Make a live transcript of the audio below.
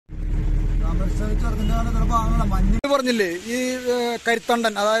പറഞ്ഞില്ലേ ഈ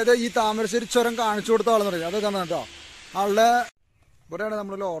കരിത്തണ്ടൻ, അതായത് ഈ താമരശ്ശേരി ചുരം കാണിച്ചു കൊടുത്ത ആളെന്ന് പറയുന്നത് അത് തന്നെ കേട്ടോ. ആളുടെ ഇവിടെയാണ്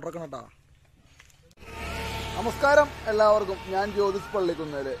നമ്മളൊരു ഓർഡർ ഒക്കെ കേട്ടോ. നമസ്കാരം എല്ലാവർക്കും, ഞാൻ ജ്യോതിസ്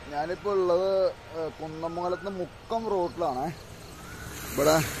പള്ളിക്കുന്നേല്. ഞാനിപ്പോൾ ഉള്ളത് കുന്നമംഗലത്ത് മുക്കം റോഡിലാണ്.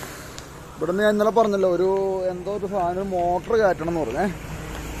 ഇവിടുന്ന് ഞാൻ ഇന്നലെ പറഞ്ഞല്ലോ ഒരു എന്തോ ഒരു സാധനം മോട്ടർ കയറ്റണം എന്ന് പറഞ്ഞേ.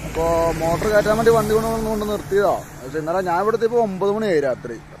 അപ്പോൾ മോട്ടർ കയറ്റാൻ വേണ്ടി വണ്ടി കൊണ്ട് നിർത്തിയതാ. പക്ഷെ ഇന്നലെ ഞാൻ ഇവിടെ എത്തിയപ്പോൾ 9 മണിയായി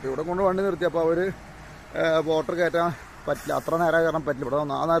രാത്രി. അപ്പോൾ ഇവിടെ കൊണ്ട് വണ്ടി നിർത്തിയപ്പോൾ അവർ മോട്ടർ കയറ്റാൻ പറ്റില്ല, അത്ര നേരം കയറാൻ പറ്റില്ല. ഇവിടെ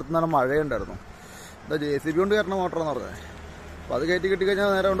ആ നേരത്ത് നേരം മഴയുണ്ടായിരുന്നു. എന്താ JCB കൊണ്ട് കയറ്റണ മോട്ടറെന്ന് പറഞ്ഞത്. അപ്പോൾ അത് കയറ്റി കിട്ടിക്കഴിഞ്ഞാൽ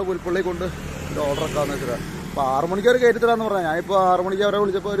നേരെ കൊണ്ട് പുൽപ്പള്ളി കൊണ്ട് ഒരു ഓർഡർ ഒക്കെയാണെന്ന് വെച്ചാൽ. അപ്പോൾ 6 മണിക്ക് അവർ കയറ്റി തരാമെന്ന് പറഞ്ഞാൽ ഞാനിപ്പോൾ 6 മണിക്ക് അവരെ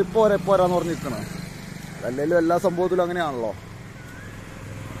വിളിച്ചപ്പോൾ ഒരു ഇപ്പോൾ വരാമെന്ന് പറഞ്ഞ് നിൽക്കണം. അല്ലെങ്കിലും എല്ലാ സംഭവത്തിലും അങ്ങനെയാണല്ലോ.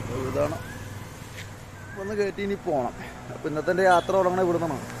 ഇതാണ് ഒന്ന് കയറ്റി ഇനി പോകണം. അപ്പം ഇന്നത്തെ എൻ്റെ യാത്ര തുടങ്ങണേ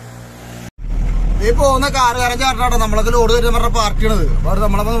ഇവിടുന്നാണ്. ഈ പോകുന്ന കാറുകാരൻ ചേട്ടനാട്ടോ നമ്മളൊക്കെ ലോഡ് കയറ്റാൻ പറഞ്ഞ പാർട്ടിയാണത്. അപ്പോൾ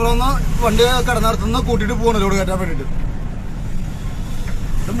നമ്മളപ്പോൾ നമ്മളൊന്ന് വണ്ടി കിടന്നിടത്തുനിന്ന് കൂട്ടിയിട്ട് പോകണം ലോഡ് കയറ്റാൻ വേണ്ടിയിട്ട്.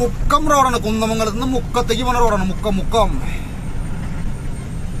 ഇത് മുക്കം റോഡാണ്, കുന്നമംഗലത്ത് നിന്ന് മുക്കത്തേക്ക് പോകുന്ന റോഡാണ്. മുക്കം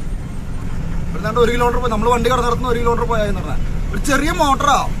ഇവിടുന്ന് 1 കിലോമീറ്റർ പോയി നമ്മൾ വണ്ടി കിടന്നിടത്തുനിന്ന് 1 കിലോമീറ്റർ പോയാൽ പറഞ്ഞാൽ ഒരു ചെറിയ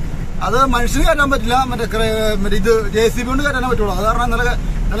മോട്ടറാ. അത് മനുഷ്യന് കയറ്റാൻ പറ്റില്ല, മറ്റേ ഇത് JCB കൊണ്ട് കയറ്റാനേ പറ്റുള്ളൂ. അത് കാരണം ഇന്നലെ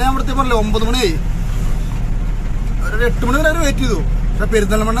ഞാൻ ഇവിടുത്തെ പറഞ്ഞില്ലേ 9 മണിയായി. ഒരു 8 മണി വരെ വെയിറ്റ് ചെയ്തു. പക്ഷെ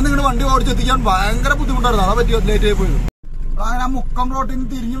പെരിന്തൽമണ്ണ നിങ്ങളുടെ വണ്ടി ഓടിച്ചെത്തിക്കാൻ ഭയങ്കര ബുദ്ധിമുട്ടായിരുന്നു. അതാ പറ്റി ലേറ്റ് ആയി പോയത്. അങ്ങനെ ആ മുക്കം റോട്ടിൽ നിന്ന്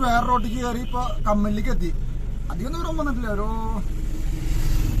തിരിഞ്ഞ് വേറെ റോട്ടിലേക്ക് കയറി ഇപ്പൊ കമ്മലിലേക്ക് എത്തി. അധികം ദൂരം വന്നിട്ടില്ല, ഒരു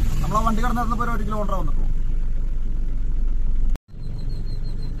നമ്മളെ വണ്ടി കിടന്നിരുന്നപ്പോ 1 കിലോമീറ്റർ വന്നിട്ടു.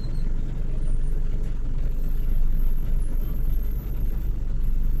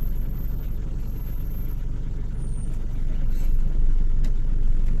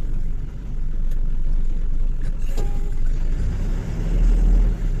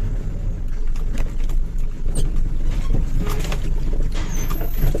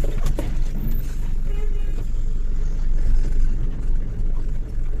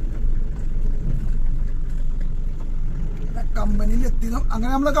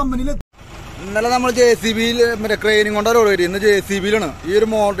 അങ്ങനെ നമ്മളെ കമ്പനിയിലെത്തി. ഇന്നലെ നമ്മൾ JCBയിൽ മറ്റേ ക്രെയിനും കൊണ്ടാണ് ലോഡ് കയറ്റി. ഇന്ന് JCBയിലാണ്. ഈ ഒരു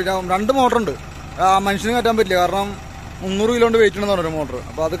മോട്ടർ 2 മോട്ടറുണ്ട്. മനുഷ്യന് കയറ്റാൻ പറ്റില്ല, കാരണം 300 കിലോണ്ട് വെയിറ്റ് ഉണ്ടെന്ന് പറഞ്ഞൊരു മോട്ടർ.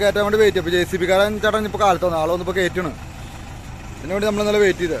 അപ്പോൾ അത് കയറ്റാൻ വേണ്ടി വെയിറ്റ്. അപ്പോൾ JCBക്കാരൻ ചേട്ടൻ ഇപ്പോൾ കാലത്ത് വന്നു, ആളെ വന്നിപ്പോൾ കയറ്റണ്. ഇതിനു വേണ്ടി നമ്മൾ ഇന്നലെ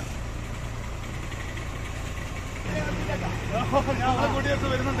വെയിറ്റ് ചെയ്തത്.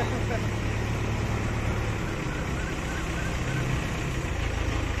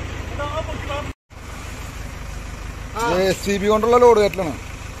 JCB കൊണ്ടുള്ള ലോഡ് കയറ്റലാണ്.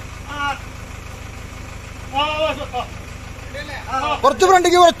 കുറച്ച്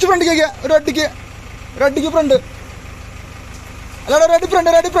ഫ്രണ്ടിക്ക് ഒരു അടിക്ക് ഫ്രണ്ട് അല്ല, ഒരടി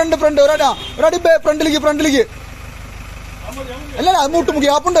ഫ്രണ്ടിലേക്ക് അല്ല മുട്ടുമുക്കി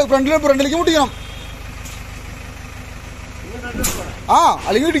ആപ്പുണ്ട് ഫ്രണ്ടിലേക്ക് മുട്ടിക്കണം.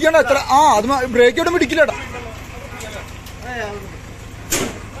 അല്ലെങ്കിൽ ഇടിക്കണ്ട എത്ര. അത് ബ്രേക്ക് ഇവിടെ ഇടിക്കില്ലടാ.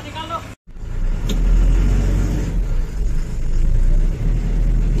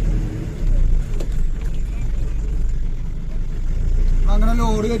 അങ്ങനെ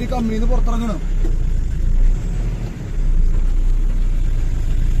ലോഡ് കയറ്റി കമ്പനിയിൽ നിന്ന് പുറത്തിറങ്ങണം.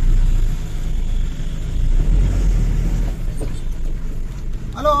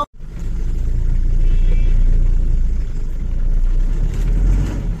 ഹലോ,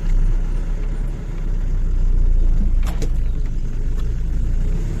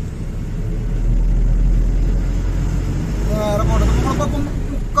 വേറെ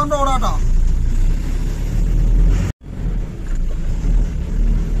മുക്കം റോഡാട്ടോ.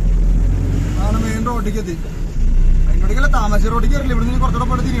 റോഡിലേക്ക് എത്തി. അതിനോടേക്കല്ല താമരശ്ശേരി റോഡിലേക്ക് കയറില്ല. ഇവിടെ നിന്ന് കുറച്ചുകൂടെ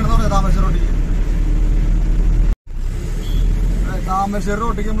പോയിട്ട് തിരിയണമെന്ന് പറയാം. താമരശ്ശേരി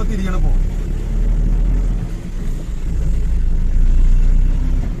റോഡിലേക്ക് നമ്മൾ തിരിയണം. പോ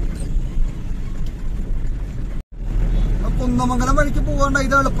കുന്നമംഗലം വഴിക്ക് പോകാണ്ട്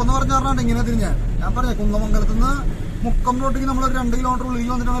ഇത് എളുപ്പം എന്ന് പറഞ്ഞാൽ ഇങ്ങനെ തിരിഞ്ഞാൽ ഞാൻ പറഞ്ഞ കുന്നമംഗലത്ത് നിന്ന് മുക്കം റോഡിലേക്ക് നമ്മൾ 2 കിലോമീറ്റർ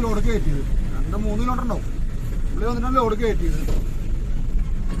ഉള്ളിലേക്ക് വന്നിട്ടാണ് ലോഡ് കയറ്റിയത്. 2-3 കിലോമീറ്റർ ഉണ്ടാവും ഉള്ളിൽ വന്നിട്ടാണ് ലോഡ് കയറ്റിയത്.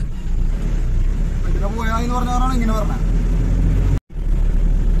 പോയാന്ന് പറഞ്ഞാണ് ഇങ്ങനെ പറഞ്ഞ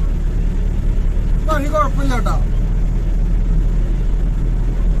വഴി കുഴപ്പമില്ല കേട്ടോ.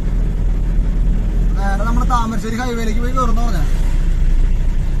 നേരെ നമ്മുടെ താമരശ്ശേരി ഹൈവേയിലേക്ക് പോയി കയറുന്ന പറഞ്ഞ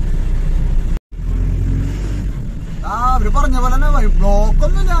അവര് പറഞ്ഞ പോലെ തന്നെ ബ്ലോക്ക്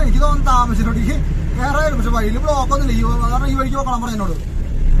ഒന്നുമില്ല. എനിക്ക് തോന്നുന്നു താമരശ്ശേരിക്ക് കയറായിരുന്നു, പക്ഷെ വഴിയിൽ ബ്ലോക്ക് ഒന്നുമില്ല. കാരണം ഈ വഴിക്ക് പോക്കണം പറഞ്ഞു എന്നോട്.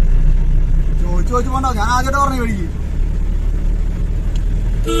 ചോദിച്ചു പോകണ്ട, ഞാൻ ആദ്യമായിട്ട് പറഞ്ഞു ഈ വഴിക്ക്.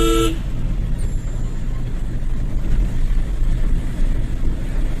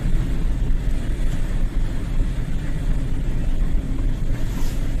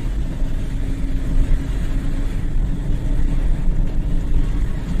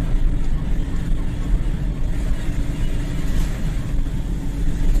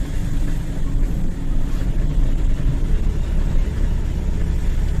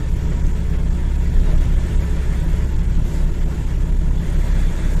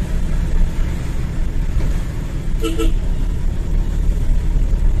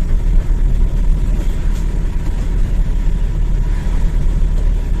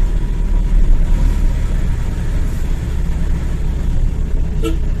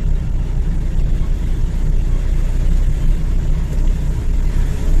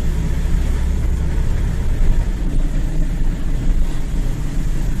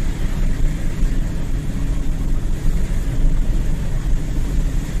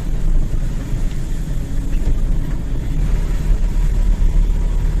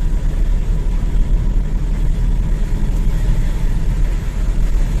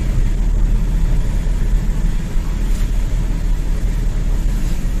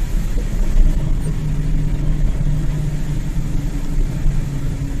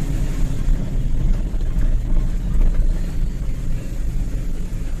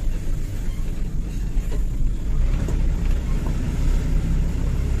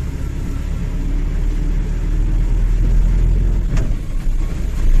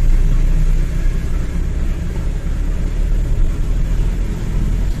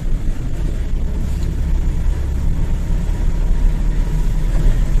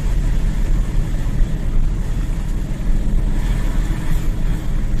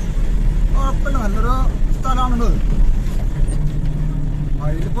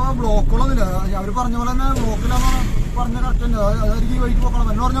 വഴിയിലിപ്പോ ബ്ലോക്കുകളൊന്നുമില്ല. അവര് പറഞ്ഞ പോലെ തന്നെ ബ്ലോക്കിലാന്ന് പറഞ്ഞ കറക്റ്റ് തന്നെ. അതായിരിക്കും ഈ വഴിക്ക് പോക്കണം.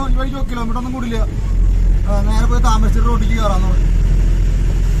 എന്നെ പറഞ്ഞാൽ ഈ വഴിക്ക് കിലോമീറ്റർ ഒന്നും കൂടില്ല, നേരെ പോയി താമരശ്ശേരി റോഡിലേക്ക് കയറാന്ന് പറഞ്ഞു.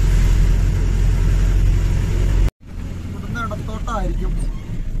 ഇവിടുന്ന് ഇടത്തോട്ടായിരിക്കും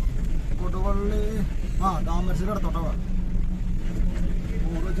കൊടുവള്ളി. താമരശ്ശേരി ഇടത്തോട്ടാ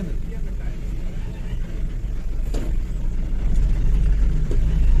ബോർഡ് വെച്ചിട്ടുണ്ട്.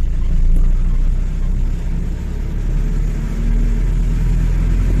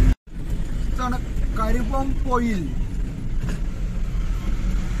 കരിപ്പം പൊയിൽ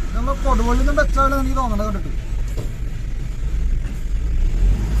നമ്മൾ കൊടുവള്ളിൽ നിന്ന് വെച്ചാൽ എനിക്ക് തോന്നണത് കണ്ടിട്ട്.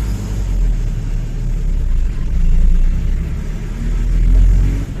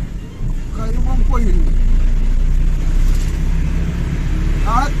 കരിപ്പം പൊയിൽ,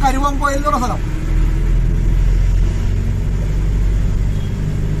 നാളെ കരിപ്പം പൊയിൽ എന്ന് പറഞ്ഞ സ്ഥലം.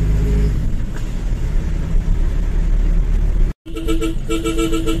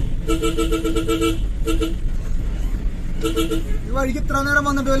 ഈ വഴിക്ക് ഇത്ര നേരം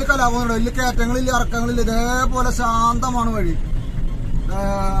വന്നിട്ട് വലിയ കലാപമുണ്ട്, വലിയ കയറ്റങ്ങളില്ല, ഇറക്കങ്ങളില്ല, ഇതേപോലെ ശാന്തമാണ് വഴി.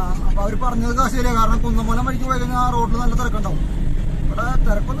 അപ്പൊ അവര് പറഞ്ഞത് ശരിയാ. കാരണം കുന്നമൂലം വഴിക്ക് പോയി കഴിഞ്ഞാൽ ആ റോഡിൽ നല്ല തിരക്കുണ്ടാവും. ഇവിടെ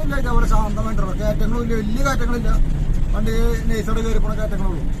തിരക്കൊന്നും ഇല്ല, ഇതേപോലെ ശാന്തമായിട്ടുള്ള കയറ്റങ്ങളും ഇല്ല, വലിയ കയറ്റങ്ങളില്ല. വണ്ടി നെയ്സോട് കയറി പോണ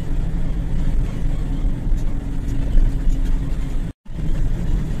കയറ്റങ്ങളുള്ളൂ.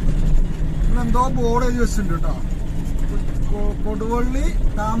 എന്തോ ബോർഡ് എഴുതി വെച്ചിട്ടുണ്ട് കേട്ടോ. കൊടുവള്ളി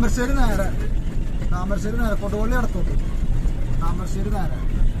താമരശ്ശേരി നേരെ, കൊടുവള്ളി ഇടത്തോട്ട്, താമരശ്ശേരി നേരെ.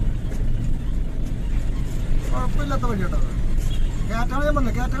 കുഴപ്പമില്ലാത്ത വഴി കേട്ടോ. കയറ്റങ്ങൾ ഞാൻ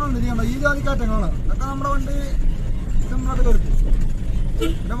പറഞ്ഞില്ല, കയറ്റങ്ങളുണ്ട്. ചെയ്യണ്ട ഈ ജാതി കയറ്റങ്ങളാണ്. അതൊക്കെ നമ്മുടെ വണ്ടി സിമ്പിളായിട്ട് കയറി.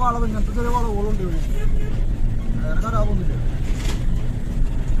 പിന്നെ വളവ്, ഇങ്ങനത്തെ ചെറിയ വളവുകളുണ്ട് ഇവിടെ, വേറെ കരാപൊന്നുമില്ല.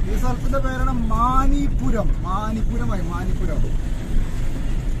 ഈ സ്ഥലത്തിന്റെ പേരാണ് മാനിപുരം. മാനിപുരം.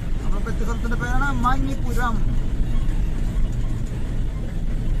 നമ്മളിപ്പോ എത്തിയ സ്ഥലത്തിന്റെ പേരാണ് മാനിപുരം.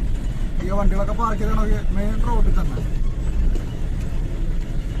 ഈ വണ്ടികളൊക്കെ പാർക്ക് ചെയ്യണമെങ്കിൽ മെയിൻ റോഡിൽ തന്നെ.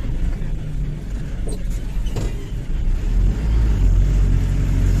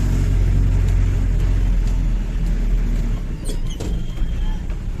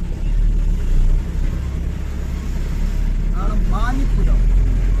 മാനിപുരം.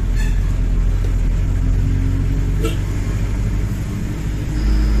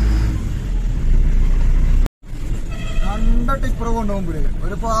 ടിപ്പർ കൊണ്ടുപോകുമ്പോഴേ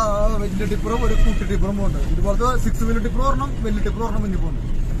ഒരു വലിയ ടിപ്പറും ഒരു കുട്ടി ടിപ്പറും പോകുന്നുണ്ട്. ഇതുപോലത്തെ 6 വീലർ ടിപ്പർ ഒരെണ്ണം, വലിയ ടിപ്പർ ഒരെണ്ണം മുന്നിൽ പോകുന്നുണ്ട്.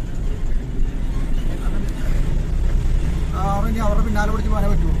 ഇനി അവരുടെ പിന്നാലെ പിടിച്ച് പോകാനേ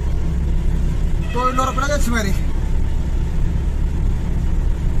പറ്റുള്ളൂ. തൊഴിലുറപ്പിലെ കച്ചിമാരി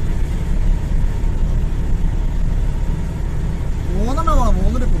മൂന്നെണ്ണം വേണം,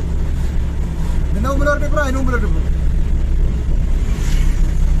 3 ടിപ്പർ. ഇതിന്റെ മുമ്പിലൊരു ടിപ്പർ, അതിന് മുമ്പിലൊരു ടിപ്പർ.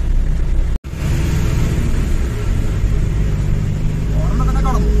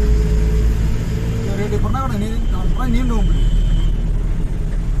 ഇനിയുണ്ട് മുമ്പിൽ.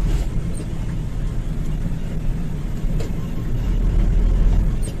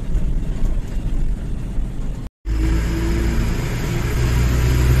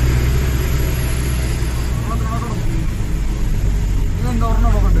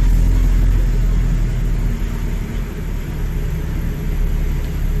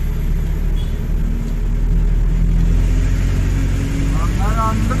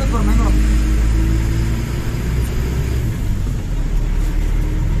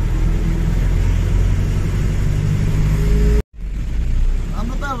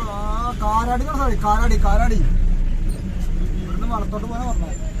 കാലാടി ഇവിടുന്ന് വലത്തോട്ട് പോയാൽ പറഞ്ഞോ.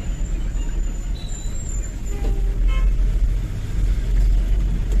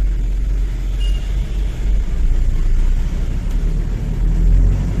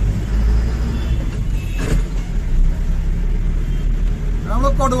 നമ്മള്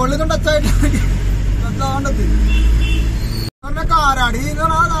കൊടുവള്ളി ടച്ചായിട്ടാണ്ടെത്തി കാരാടി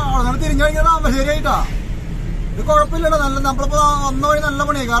അങ്ങനെ തിരിഞ്ഞു കഴിഞ്ഞാൽ താമരശ്ശേരിയായിട്ടാ. ഇത് കുഴപ്പമില്ലല്ലോ, നല്ല നമ്മളിപ്പോ വന്ന വഴി നല്ല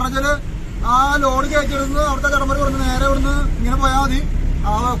പണിയായി. കാരണം വെച്ചാല് ആ ലോഡ് കയറ്റിയിടുന്ന് അവിടുത്തെ ചടമ്പര് പറഞ്ഞു നേരെ ഇവിടുന്ന് ഇങ്ങനെ പോയാൽ മതി,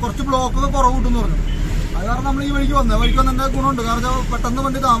 കുറച്ച് ബ്ലോക്ക് കുറവ് കിട്ടും പറഞ്ഞു. അത് കാരണം നമ്മൾ ഈ വഴിക്ക് വന്നതിന്റെ ഗുണമുണ്ട്. കാരണം പെട്ടെന്ന്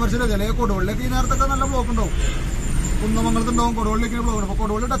വണ്ടി താമരശ്ശേരി എത്തി. അല്ലെങ്കിൽ കൊടുവള്ളിലേക്ക് ഈ നേരത്തൊക്കെ നല്ല ബ്ലോക്ക് ഉണ്ടാവും, കുന്നമംഗലത്തുണ്ടാവും, കൊടുവള്ളിക്ക് ബ്ലോക്ക് ഉണ്ട്. അപ്പൊ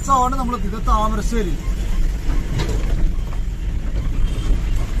കൊടുവള്ളി ടച്ച് ആവാണ്ട് നമ്മൾ ഇത് താമരശ്ശേരി.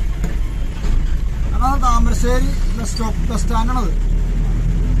 അതാണ് താമരശ്ശേരി ബസ് സ്റ്റാൻഡാണത്.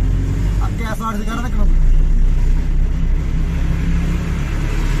 ആ KSRTC കാരൻ നിൽക്കണത്.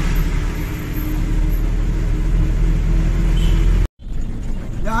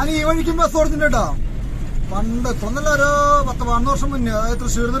 ഞാൻ ഈ വഴിക്കും ബസ് ഓടിച്ചിട്ടുണ്ട് കേട്ടോ. പണ്ട് ഇപ്പൊന്നല്ല, ഒരു 10-12 വർഷം മുന്നേ. അതായത്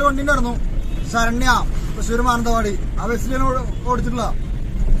തൃശ്ശൂരിൽ ഒരു വണ്ടി ഉണ്ടായിരുന്നു, ശരണ്യ, തൃശ്ശൂർ മാനന്തവാടി. ആ ബസ്സിൽ ഞാൻ ഓടിച്ചിട്ടില്ല.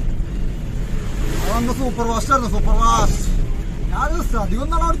 അതന്ന് സൂപ്പർ ഫാസ്റ്റ് ആയിരുന്നു, സൂപ്പർ ഫാസ്റ്റ്. ഞാൻ അധികം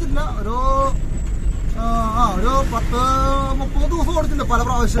ഒന്നും ഓടിച്ചിട്ടില്ല, ഒരു 10-30 ദിവസം ഓടിച്ചിട്ടുണ്ട്. പല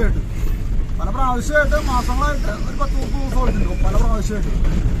പ്രാവശ്യമായിട്ട് മാസങ്ങളായിട്ട് ഒരു 10-30 ദിവസം ഓടിച്ചിട്ടുണ്ട്, പല പ്രാവശ്യമായിട്ട്.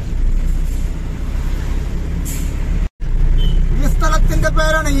 ഈ സ്ഥലത്തിന്റെ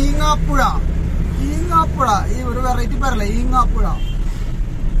പേരാണ് ഈങ്ങാപ്പുഴ. ഈ ഒരു വെറൈറ്റി പേരല്ലേ ഈങ്ങാപ്പുഴ.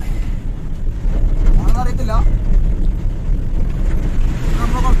 ആണെന്നറിയത്തില്ല.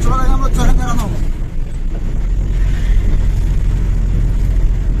 നമ്മൾ കുറച്ചുകൂടെ നമ്മൾ ചുരം കയറാൻ നോക്കും.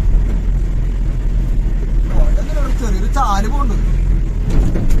 ചെറിയൊരു ചാല് പോണ്ട്,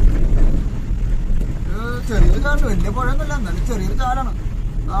 ചെറിയൊരു ചാലുണ്ട്, വലിയ പുഴയൊന്നുമില്ല, എന്നാലും ചെറിയൊരു ചാലാണ്.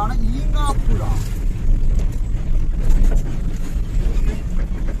 അതാണ് ഈങ്ങാപ്പുഴ.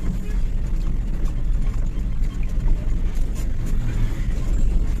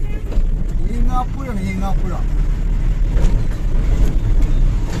 ഈങ്ങാപ്പുഴ.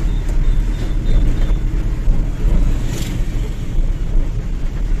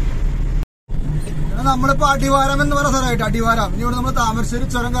 നമ്മളിപ്പോ അടിവാരം എന്ന് പറയുന്ന സ്ഥലമായിട്ട് അടിവാരം. ഇനി ഇവിടെ നമ്മൾ താമരശ്ശേരി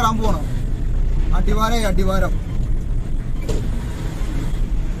ചുരം കയറാൻ പോകണം. അടിവാരം ഇതാണ്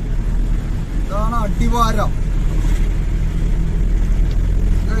അടിവാരം.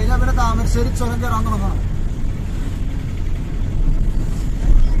 കഴിഞ്ഞാൽ പിന്നെ താമരശ്ശേരി ചുരം കയറാൻ തുടങ്ങണം.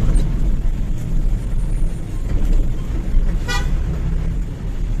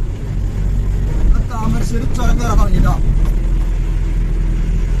 താമരശ്ശേരി ചുരം കയറാൻ തുടങ്ങിട്ടോ.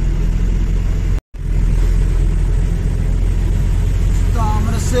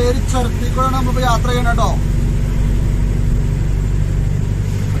 താമരശ്ശേരി ചുരത്തിൽ കൂടെ നമ്മളിപ്പോ യാത്ര ചെയ്യണം കേട്ടോ.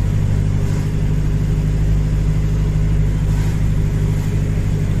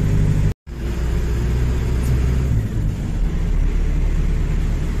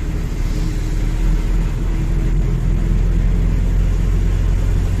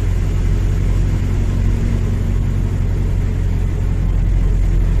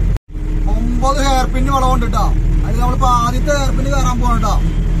 ഹെയർ പിന്ന് വളവുണ്ട് കേട്ടോ. അതിൽ നമ്മളിപ്പോ ആദ്യത്തെ ഹെയർ പിന്ന് കയറാൻ പോകണം കേട്ടോ.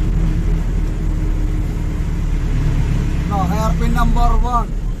 Hair pin number 1.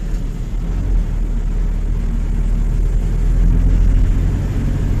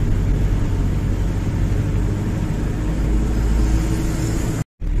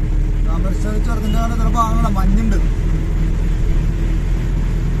 താമരശ്ശേരി ചുരത്തിന്റെ ചില ഭാഗങ്ങളാണ് മഞ്ഞുണ്ട്.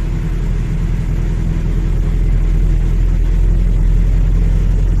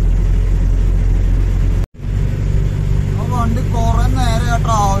 വണ്ടി കുറെ നേരെ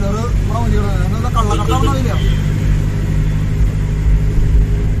ട്രാവലർ ഇവിടെ വലിയ കള്ളക്കടത്താണെന്നറിയില്ല.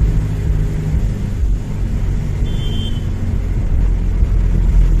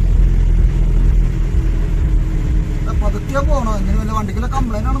 പതുക്കിയാ പോകണോ, ഇങ്ങനെ വല്ല വണ്ടിക്കുള്ള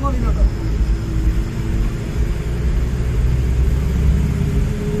കംപ്ലൈന്റ് ആണെന്ന് അറിയില്ല കേട്ടോ.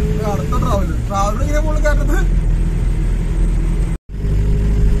 അടുത്ത ട്രാവലർ ഇങ്ങനെ മുകളിൽ കയറ്റത്.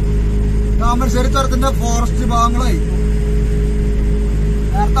 താമരശ്ശേരി ചുരത്തിന്റെ ഫോറസ്റ്റ് ഭാഗങ്ങളായി.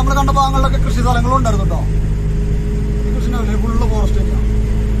 നേരത്തെ നമ്മൾ കണ്ട ഭാഗങ്ങളിലൊക്കെ കൃഷി സ്ഥലങ്ങളും ഉണ്ടായിരുന്നു കേട്ടോ. ഈ കൃഷിനല്ലേ ഫുള്ള് ഫോറസ്റ്റ് തന്നെയാണ്.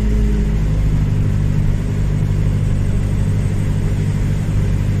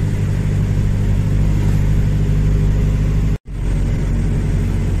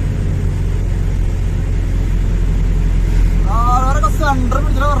 ആരൊക്കെ സെന്റർ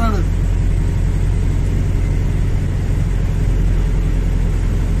പിടിച്ചാ പറഞ്ഞത്.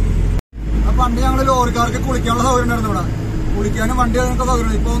 പണ്ട് ഞങ്ങള് ലോറിക്കാർക്ക് കുളിക്കാനുള്ള സൗകര്യം ഉണ്ടായിരുന്നു ഇവിടെ. കുളിക്കാനും വണ്ടി അതിനൊക്കെ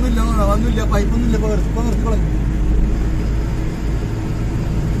സൗകര്യം. ഇപ്പൊ ഒന്നുമില്ല, പൈപ്പൊന്നുമില്ല. ഇപ്പൊ നിർത്തി കളഞ്ഞു.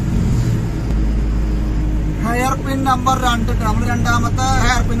 ഹെയർ പിൻ നമ്പർ 2 നമ്മൾ രണ്ടാമത്തെ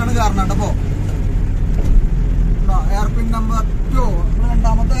ഹെയർ പിന്നാണ് കയറണം കേട്ടോ. ഹെയർ പിൻ നമ്പർ 2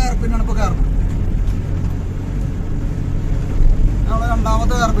 രണ്ടാമത്തെ ഹെയർ പിന്നാണ് ഇപ്പൊ കയറണം.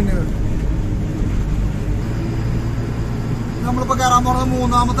 രണ്ടാമത്തെ ഹെയർ പിന്ന് നമ്മളിപ്പോ കയറാൻ പോണത്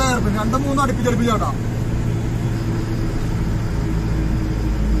മൂന്നാമത്തെ hair pin. 2, 3 അടുപ്പിച്ചേട്ടാ.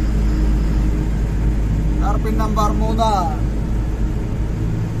 Hair pin number 3.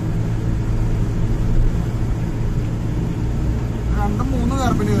 രണ്ടും 3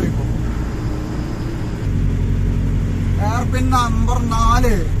 hair pin കയറിപ്പോ. Hair pin number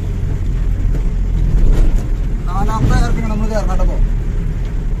 4. 4ാമത്തെ hair pin നമ്മൾ കയറണപ്പോ.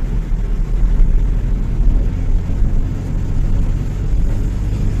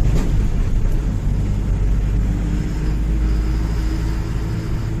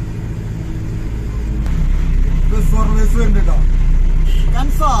 സർവീസ് വരുന്നുണ്ടോ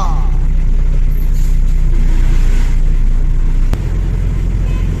ക്യാൻസർ.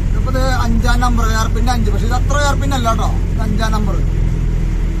 ഇപ്പൊ 5ാം നമ്പർ ഹെയർ പിൻ 5. പക്ഷെ ഇത് അത്ര ഹെയർ പിൻ അല്ല കേട്ടോ. 5ാം നമ്പർ.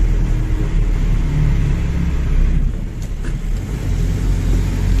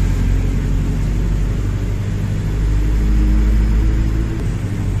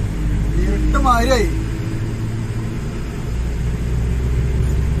 മാരിയായി.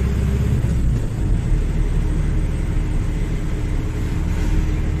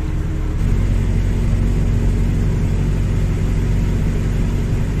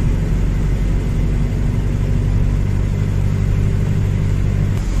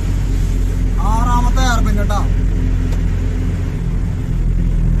 ആറാമത്തെ ഹെയർ പിൻ കേട്ടോ.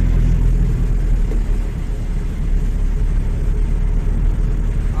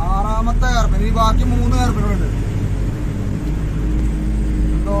 ഈ ബാക്കി 3 ഹെയർ പിന്നുണ്ട്.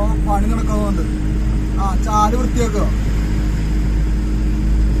 എന്തോ പണി നടക്കുന്നതുകൊണ്ട് ചാല് വൃത്തിയാക്കുക.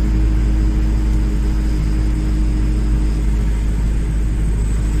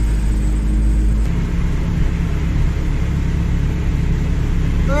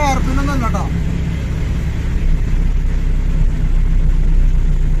 ഹെയർ പിന്നൊന്നും അല്ല കേട്ടോ.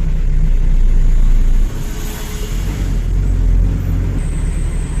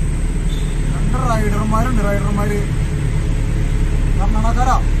 റൈഡർമാര് കർണാടകര.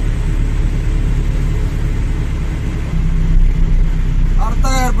 അടുത്ത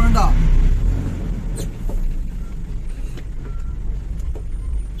ഹെയർ പിൻ ഉണ്ടോ.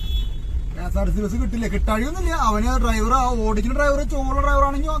 KSRTC ബസ് കിട്ടില്ല. കിട്ടാഴിയൊന്നുമില്ല. അവന് ഡ്രൈവർ ഓടിക്കുന്ന ഡ്രൈവർ ചോള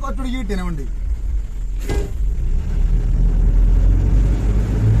ഡ്രൈവറാണെങ്കിൽ ഒറ്റടിക്ക് കിട്ടിയതിനെ വണ്ടി.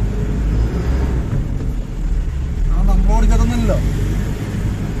 നമ്മൾ ഓടിക്കാതൊന്നുമില്ലല്ലോ.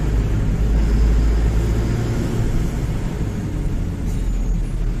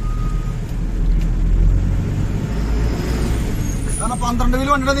 കാരണം 12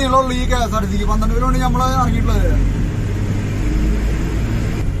 വീല് വണ്ടിയുടെ നീളമുള്ളൂ ഈ KSRTCക്ക്. 12 വീല് വണ്ടി നമ്മള് ഇറങ്ങിയിട്ടുള്ളത്.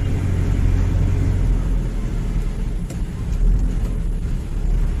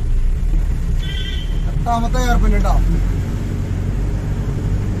 8ാമത്തെ ഹെയർ പിൻ ഉണ്ടോ.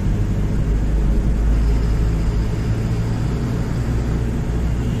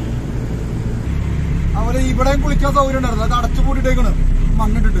 അവര് ഇവിടെയും കുളിക്കാൻ സൗകര്യം ഉണ്ടായിരുന്നു. അത് അടച്ചു പൂട്ടിട്ടേക്കാണ്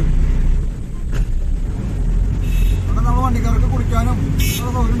മണ്ണിട്ടിട്ട്. അവിടെ നമ്മൾ വണ്ടിക്കാർക്ക് കുളിക്കാനും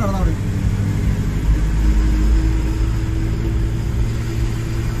സൗകര്യം ഉണ്ടായിരുന്നു അവിടെ.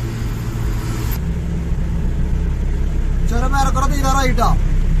 ചുരം ഏറെക്കുറെ തീരാറായിട്ടാ.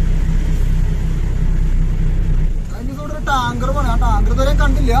 അതിന്റെ കൂടെ ഒരു ടാങ്കർ പണി. ആ ടാങ്കർ ഇതുവരെ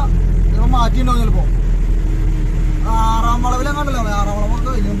കണ്ടില്ല. ചിലപ്പോ മാറ്റിണ്ടാവും ചിലപ്പോ. 6ാം വളവിലും കണ്ടല്ലോ. 6ാം വളവൊക്കെ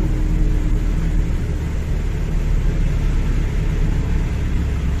കഴിഞ്ഞു.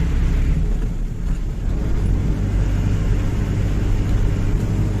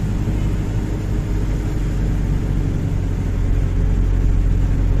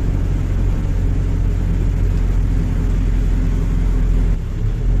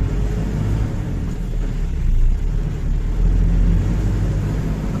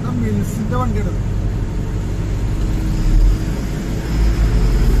 മിൽസിന്റെ വണ്ടിയാണ്.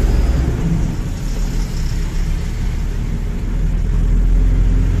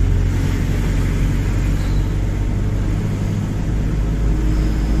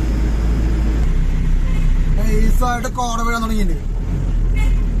 നൈസായിട്ട് കോട വീഴാൻ തുടങ്ങിയിട്ടുണ്ട്.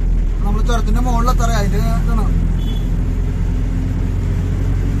 നമ്മള് ചുരത്തിന്റെ മുകളിലെത്തറ അതിന്റെ ഇതാണ്.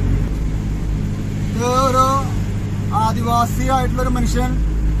 ഇത് ഒരു ആദിവാസിയായിട്ടുള്ളൊരു മനുഷ്യൻ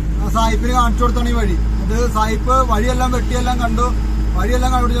സായിപ്പിന് കാണിച്ചു കൊടുത്താണ് ഈ വഴി. ഇത് സായിപ്പ് വഴിയെല്ലാം വെട്ടിയെല്ലാം കണ്ടു. വഴിയെല്ലാം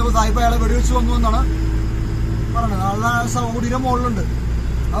കണ്ടുപിടിച്ചപ്പോൾ സായിപ്പ് അയാളെ വെടിവെച്ച് വന്നു എന്നാണ് പറഞ്ഞത്. ആളുടെ സൗകര്യം മുകളിലുണ്ട്.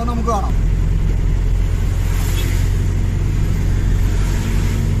 അത് നമുക്ക് കാണാം.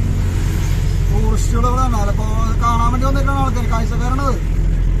 ടൂറിസ്റ്റുകൾ ഇവിടെ ആണ്. അപ്പൊ കാണാൻ വേണ്ടി വന്നിട്ടാണ് ആൾക്കാർ, കാഴ്ചക്കാരാണത്.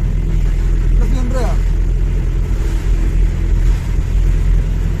 എന്താ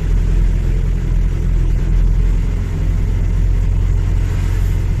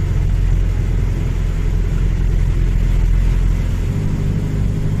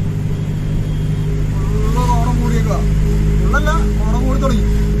ഓണം മൂടിയേക്കുക, ഉള്ളല്ല ഓണം മൂടി തുടങ്ങി.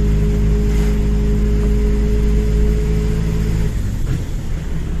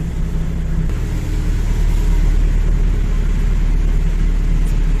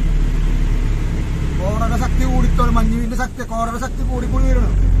 ശക്തി കൂടിത്തോളും, മഞ്ഞിന്റെ ശക്തി, കോടയുടെ ശക്തി കൂടിക്കൂടി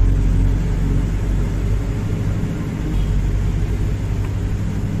വരണം.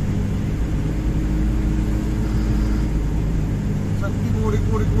 ശക്തി കൂടി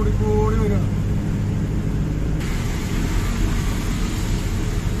കൂടി കൂടി കൂടി വരണം.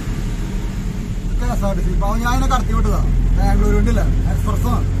 KSRTC പാവം ഞാൻ ഇതിനെ കടത്തി വിട്ടതാ. ബാംഗ്ലൂർ വണ്ടില്ല,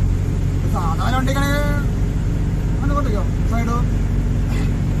 എക്സ്പ്രസ്സാണ്. സാധാരണ വണ്ടിക്കണേ അങ്ങനെ കൊണ്ടിരിക്കാം സൈഡ്.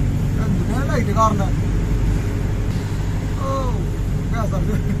 എന്തിനാ ലൈറ്റ് കാറിന്റെ?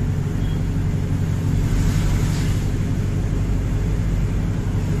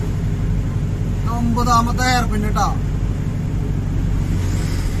 ഒമ്പതാമത്തെ ഹെയർ പിൻ കേട്ടാ,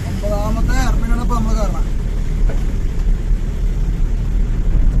 9ാമത്തെ ഹെയർ പിന്നാണ് ഇപ്പൊ നമ്മള് കയറണം.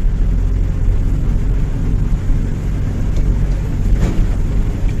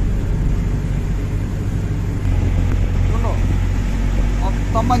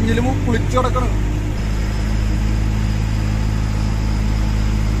 മൊത്തം മഞ്ഞിലും കുളിച്ചു കിടക്കണം.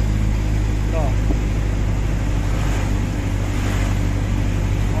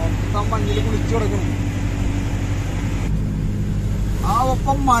 മഞ്ഞിൽ കുളിച്ചു കിടക്കണം. ആ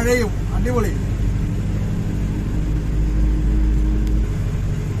ഒപ്പം മഴയും അടിപൊളി.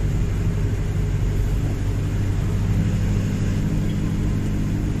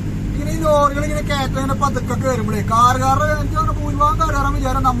 ഇങ്ങനെ ഈ ലോറികൾ ഇങ്ങനെ കയറ്റങ്ങനെ പതുക്കെ കയറുമ്പോഴേ കാറുകാരുടെ എനിക്ക് ഭൂരിഭാഗം കയറാൻ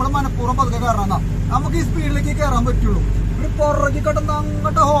വിചാരം നമ്മൾ മനഃപൂർവ്വം പതുക്കെ കയറാന്നാ. നമുക്ക് ഈ സ്പീഡിലേക്ക് കയറാൻ പറ്റുള്ളൂ. ഒരു പുറകെ കിടന്ന്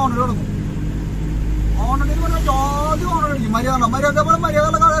അങ്ങോട്ട് ഹോൺ തുടങ്ങും. ഓണടിന് പറഞ്ഞാൽ ജാതി ഓണടിക്കും. മര്യാദ പോലെ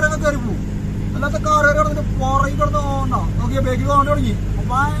മര്യാദയുള്ള കാറുകാരൊക്കെ കയറി പോകും. അല്ലാത്ത കാറുകാർ കിടന്നിട്ട് പുറകെ കിടന്ന് ഓണ നോക്കിയ ബേക്കിൽ ഓണ തുടങ്ങി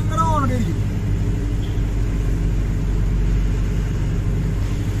ഭയങ്കര ഓണടി ആയിരിക്കും.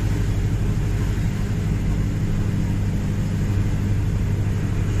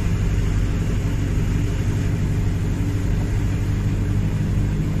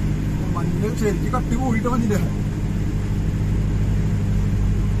 മഞ്ഞ് ശരിക്കും കട്ടി കൂടിയിട്ട് മഞ്ഞില്ല,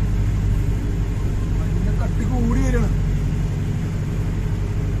 കട്ടി കൂടി വരികയാണ്.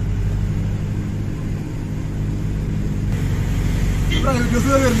 Private bus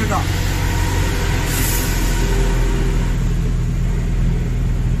വരുന്നിട്ടാ.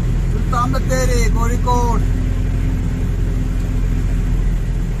 Sultan Bathery Kozhikode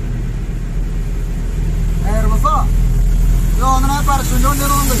air ബസ്സാ. ഇത് തോന്നണ പരശുവിന്റെ വണ്ടി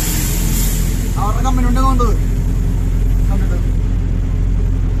തോന്നുന്നത്, അവരുടെ കമ്പനി വണ്ടി തോന്നുന്നത് കണ്ടിട്ട്.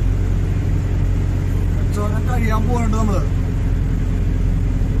 ചുരം കഴിയാൻ പോകുന്നുണ്ട് നമ്മള്.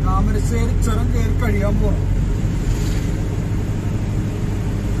 താമരശ്ശേരി ചുരം കയറി കഴിയാൻ പോകണം.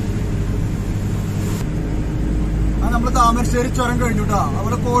 നമ്മള് താമരശ്ശേരി ചുരം കഴിഞ്ഞുട്ടാ.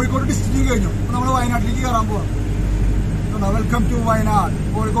 അവിടെ കോഴിക്കോട് ഡിസ്ട്രിക്റ്റും കഴിഞ്ഞു. അപ്പൊ നമ്മള് വയനാട്ടിലേക്ക് കയറാൻ പോവാം. Welcome to Wayanad.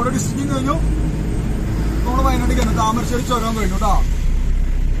 കോഴിക്കോട് ഡിസ്ട്രിക്റ്റും കഴിഞ്ഞു, നമ്മള് വയനാട്ടിൽ കഴിഞ്ഞു. താമരശ്ശേരി ചുരം കഴിഞ്ഞു കേട്ടോ.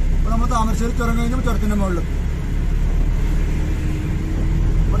 അപ്പൊ നമ്മള് താമരശ്ശേരി ചുരം കഴിഞ്ഞു ചുരത്തിന്റെ മുകളിൽ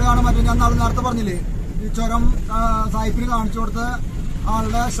ഇവിടെയാണ് മറ്റേ ഞാൻ നേരത്തെ പറഞ്ഞില്ലേ ഈ ചുരം സായിപ്പിന് കാണിച്ചു കൊടുത്ത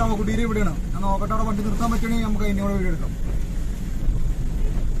ആളുടെ ശവകുടീര് ഇവിടെയാണ്. ഞാൻ നോക്കട്ടെ അവിടെ വണ്ടി നിർത്താൻ പറ്റുകയാണെങ്കിൽ നമുക്ക് അതിന്റെ കൂടെ വീഡിയോ എടുക്കാം.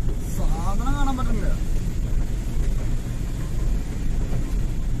 സാധനം കാണാൻ പറ്റുന്നില്ല.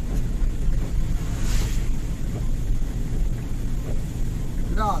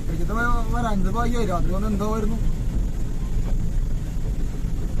 രാത്രിക്കത്തെ വരാൻ ഭാഗ്യമായി. രാത്രി വന്ന് എന്തോ വരുന്നു.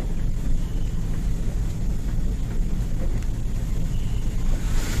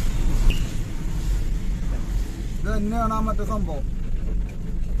 ഇത് തന്നെയാണ് ആ മറ്റേ സംഭവം.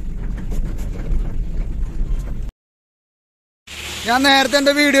 ഞാൻ നേരത്തെ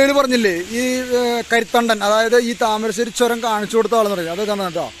എന്റെ വീഡിയോയിൽ പറഞ്ഞില്ലേ ഈ കരിത്തണ്ടൻ, അതായത് ഈ താമരശ്ശേരി ചുരം കാണിച്ചു കൊടുത്ത ആളെന്ന് പറയും. അത് തന്നെ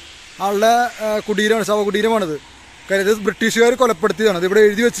കേട്ടോ ആളുടെ കുടീരമാണ്, ശവകുടീരമാണിത്. കാര്യം ഇത് ബ്രിട്ടീഷുകാർ കൊലപ്പെടുത്തിയതാണ്. ഇത് ഇവിടെ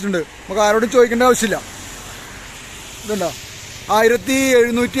എഴുതി വെച്ചിട്ടുണ്ട്, നമുക്ക് ആരോടും ചോദിക്കേണ്ട ആവശ്യമില്ല. ഇതുണ്ടോ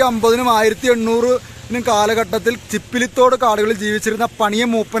 1750-നും 1800-നും കാലഘട്ടത്തിൽ ചിപ്പിലിത്തോട് കാടുകളിൽ ജീവിച്ചിരുന്ന പണിയ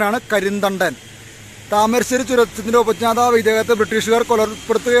മൂപ്പനാണ് കരിന്തണ്ടൻ. താമരശ്ശേരി ചുരത്തിന്റെ ഉപജ്ഞാതാവ് ഇദ്ദേഹത്തെ ബ്രിട്ടീഷുകാർ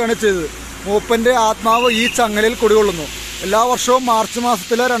കൊലപ്പെടുത്തുകയാണ് ചെയ്തത്. മൂപ്പന്റെ ആത്മാവ് ഈ ചങ്ങലയിൽ കുടികൊള്ളുന്നു. എല്ലാ വർഷവും മാർച്ച്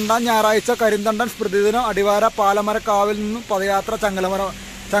മാസത്തിലെ 2ാം ഞായറാഴ്ച കരിന്തണ്ടൻ സ്മൃതിദിനം അടിവാര പാലമരക്കാവിൽ നിന്നും പദയാത്ര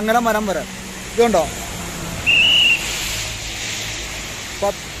ചങ്ങലമരം വരെ. ഇതുണ്ടോ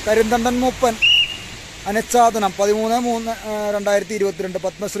കരിന്തണ്ടൻ മൂപ്പൻ അനച്ഛാദനം 13/3/2022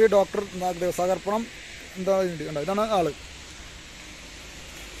 പത്മശ്രീ ഡോക്ടർ സകർപ്പണം എന്താ കണ്ടോ, ഇതാണ് ആള്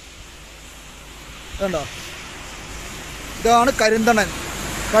കണ്ടോ. ഇതാണ് കരിന്തണ്ടൻ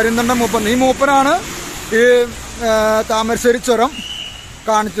മൂപ്പൻ. ഈ മൂപ്പനാണ് ഈ താമരശ്ശേരി ചുരം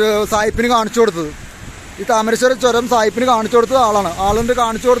സായിപ്പിന് കാണിച്ചു കൊടുത്തത്. ഈ താമരശ്ശേരി ചുരം സായിപ്പിന് കാണിച്ചു കൊടുത്തത് ആളാണ്. ആളുണ്ട്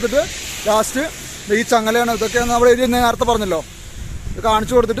കാണിച്ചു കൊടുത്തിട്ട് ലാസ്റ്റ് ഈ ചങ്ങലയാണ് ഇതൊക്കെയാണ് നമ്മൾ എഴുതി നേരത്തെ പറഞ്ഞല്ലോ. ഇത്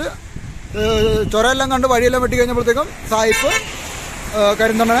കാണിച്ചു കൊടുത്തിട്ട് ചുരമെല്ലാം കണ്ട് വഴിയെല്ലാം വെട്ടി കഴിഞ്ഞപ്പോഴത്തേക്കും സായിപ്പ്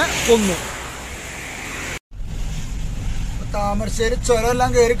കരിന്തണ്ടനെ കൊന്നു. താമരശ്ശേരി ചുരമെല്ലാം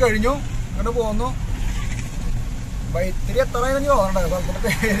കയറി കഴിഞ്ഞു, അങ്ങോട്ട് പോന്നു. ഇത്തിരി എത്ര കഴിഞ്ഞു പോകണ്ടേ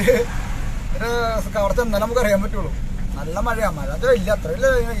സ്ഥലത്തിന്റെ പേര്. അവിടെ ചെന്നാലും നമുക്ക് അറിയാൻ പറ്റുള്ളൂ. നല്ല മഴയാണ്. മഴ അത് വലിയ അത്ര ഇല്ല.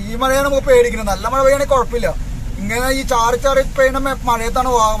 ഈ മഴയാണ് നമുക്ക് പേടിക്കുന്നത്. നല്ല മഴ പെയ്യാണെങ്കിൽ കുഴപ്പമില്ല. ഇങ്ങനെ ഈ ചാറി പെയ്യുന്ന മഴയത്താണ്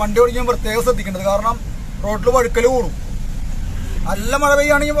വണ്ടി ഓടിക്കാൻ പ്രത്യേകം ശ്രദ്ധിക്കേണ്ടത്. കാരണം റോഡിൽ വഴുക്കൽ കൂടും. നല്ല മഴ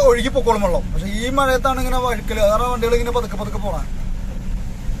പെയ്യാണെങ്കിൽ ഒഴുകി പൊക്കോളും വെള്ളം. പക്ഷെ ഈ മഴയത്താണ് ഇങ്ങനെ വഴുക്കൽ. കാരണം വണ്ടികൾ ഇങ്ങനെ പതുക്കെ പോകാൻ.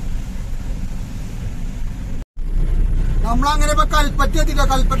 നമ്മളങ്ങനെ ഇപ്പൊ കൽപ്പറ്റ എത്തിട്ടോ.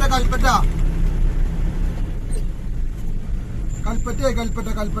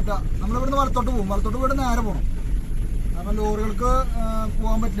 കൽപ്പറ്റ നമ്മളിവിടുന്ന് വലത്തോട്ട് പോകും. വലത്തോട്ട് പോയിട്ട് നേരെ പോകണം. കാരണം ലോറികൾക്ക്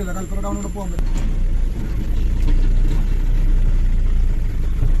പോകാൻ പറ്റില്ല. കൽപ്പറ്റ ടൗണിലൂടെ പോകാൻ പറ്റില്ല.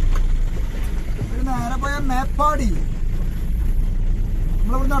 നേരെ പോയ മേപ്പാടി.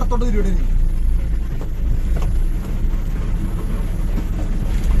 നമ്മളിവിടുന്ന് അടുത്തോട്ട് തിരിവിടെ.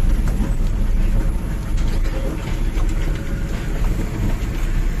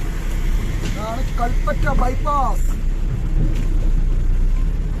 ഇതാണ് കൽപ്പറ്റ ബൈപ്പാസ്.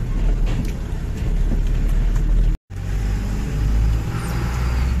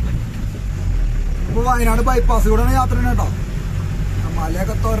 ഇപ്പൊ വയനാട് ബൈപ്പാസ് കൂടെയാണ് യാത്ര കേട്ടോ.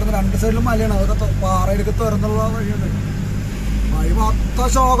 മലയൊക്കെ തുറന്ന് 2 സൈഡിലും മലയാണ്. അതൊക്കെ പാറയിലേക്ക് തുറന്നുള്ള വഴിയുണ്ട്. വഴി മൊത്തം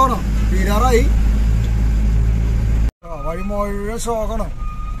ശോകമാണ്. തീരാറായി. വഴി മുഴുവൻ ശോകമാണ്.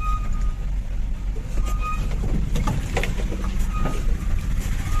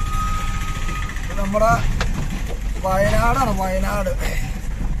 നമ്മുടെ വയനാട്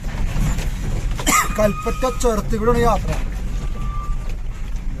കൽപ്പറ്റ ചുരത്തിൽ കൂടെയാണ് യാത്ര.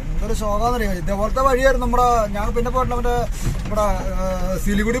 എന്തൊരു ശോകാന്നറിയാം. ഇതേപോലത്തെ വഴിയായിരുന്നു ഞാൻ പിന്നെ പോയിട്ട് നമ്മുടെ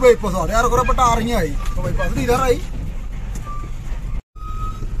സിലിഗുഡി ബൈപ്പാസ്. അത് ഏറെക്കുറെ പെട്ട അറിഞ്ഞായി. ബൈപ്പാസ് തീരാറായി.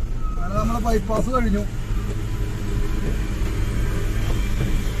 അങ്ങനെ നമ്മളെ ബൈപ്പാസ് കഴിഞ്ഞു.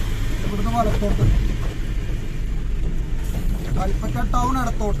 ഇവിടുന്ന് വലത്തോട്ട് കൽപ്പറ്റ ടൗൺ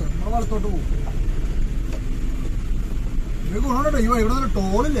ഇടത്തോട്ട് നമ്മൾ വലത്തോട്ട് പോകും. ഇത് ഗുണമുണ്ടോ ഇവിടെ നിന്ന്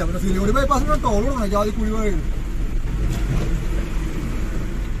ടോളില്ല. പിന്നെ സിലിഗുഡി ബൈപ്പാസിന് ടോൾ കൊടുക്കണം. ജാതി കുഴി വഴി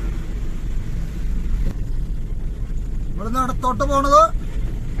ഇവിടുന്ന് ഇടത്തോട്ട് പോണത്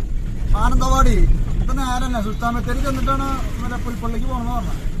മാനന്തവാടി. ഇപ്പൊ നേരല്ല സുൽത്താൻ ബത്തേരി ചെന്നിട്ടാണ് പുൽപ്പള്ളിക്ക് പോകണമെന്ന്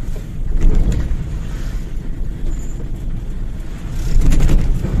പറഞ്ഞത്.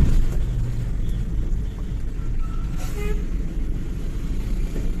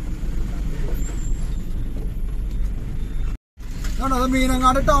 അത്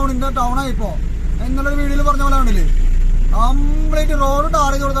മീനങ്ങാട് ടൗണായിപ്പോ. ഇന്നലെ വീഡിയോയിൽ പറഞ്ഞ പോലെ ആണല്ലേ, കംപ്ലീറ്റ് റോഡ്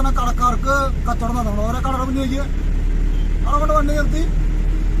ടാർ ചെയ്ത് കൊടുത്താണ് കടക്കാർക്ക് കച്ചവടം നടത്തണം. ഓരോ കടയുടെ മുന്നിൽ നോക്കിയ അവിടെ കൊണ്ട് വണ്ടി നിർത്തി.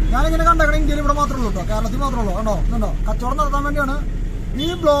 ഞാനിങ്ങനെ കണ്ടേക്കണം ഇന്ത്യയിൽ ഇവിടെ മാത്രമേ ഉള്ളൂ കേട്ടോ, കേരളത്തിൽ മാത്രമേ ഉള്ളൂ. കണ്ടോ കച്ചവടം നടത്താൻ വേണ്ടിയാണ് ഈ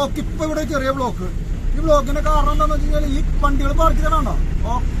ബ്ലോക്ക്. ഇപ്പൊ ഇവിടെ ചെറിയ ബ്ലോക്ക്. ഈ ബ്ലോക്കിന്റെ കാരണം എന്താണെന്ന് വെച്ച് കഴിഞ്ഞാൽ ഈ വണ്ടികൾ പാർക്ക് ചെയ്യണോ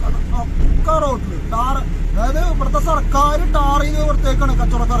ഒക്കെ റോഡില് ടാർ. അതായത് ഇവിടുത്തെ സർക്കാർ ടാർ ചെയ്ത് കൊടുത്തേക്കാണ്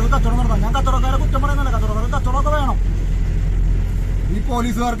കച്ചവടക്കാർക്ക് കച്ചവടം നടത്താൻ. ഞാൻ കച്ചവടക്കാരെ കുറ്റം പറയുന്നില്ല. കച്ചവടക്കാർക്ക് കച്ചവടമൊക്കെ വേണം. ഈ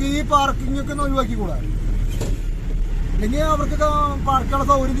പോലീസുകാർക്ക് ഈ പാർക്കിംഗ് ഒക്കെ ഒന്ന് ഒഴിവാക്കി കൂടാ. അല്ലെങ്കിൽ അവർക്ക് പാർക്കുള്ള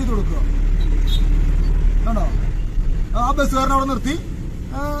സൗകര്യം ചെയ്ത് കൊടുക്കുക. കണ്ടോ ആ ബസ്സുകാരനെ അവിടെ നിർത്തി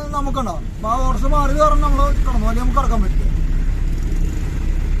നമുക്കുണ്ടോ ആ ഓർഡർ മാറി കാരണം നമ്മള് കടന്നു അല്ലെങ്കിൽ നമുക്ക് കടക്കാൻ പറ്റില്ല.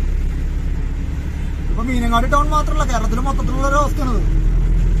 ഇപ്പൊ മീനങ്ങാടി ടൗൺ മാത്രമല്ല കേരളത്തിൽ മൊത്തത്തിലുള്ള ഒരു അവസ്ഥയാണിത്.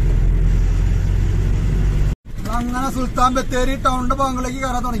 അങ്ങനെ സുൽത്താൻ ബത്തേരി ടൗണിന്റെ ഭാഗങ്ങളിലേക്ക്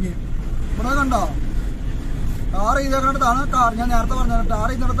കയറാൻ തുടങ്ങി. ഇവിടെ കണ്ടോ ടാർ ചെയ്തേക്കണതാണ് കാർ. ഞാൻ നേരത്തെ പറഞ്ഞത് ടാർ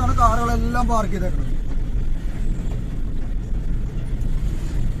ചെയ്തിടത്താണ് കാറുകളെല്ലാം പാർക്ക് ചെയ്തേക്കുന്നത്.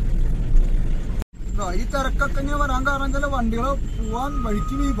 ഈ തിരക്കൊക്കെ ഇങ്ങനെ വരാൻ കാരണം ചില വണ്ടികൾ പോവാൻ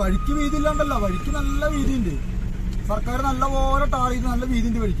വഴിക്ക് വീതി ഇല്ലാണ്ടല്ല. വഴിക്ക് നല്ല വീതിയുണ്ട്. സർക്കാർ നല്ലപോലെ ടാർ ചെയ്ത് നല്ല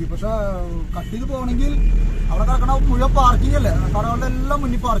വീതിയുണ്ട് വഴിക്ക്. പക്ഷെ കട്ട് ചെയ്ത് പോകണമെങ്കിൽ അവിടെ കിടക്കണ മുഴുവൻ പാർക്കിംഗ് അല്ലേ. കടകളുടെ എല്ലാം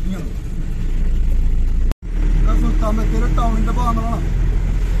മുന്നിൽ പാർക്കിംഗ് ആണ്. സുൽത്താൻ ബത്തേരി ടൗണിന്റെ ഭാഗങ്ങളാണ്.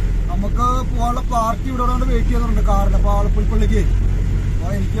 നമുക്ക് പോകാനുള്ള പാർട്ടി ഇവിടെ കൊണ്ട് വെയിറ്റ് ചെയ്യുന്നുണ്ട് കാറിന്. അപ്പൊ ആലപ്പുഴപ്പള്ളിക്ക് അപ്പൊ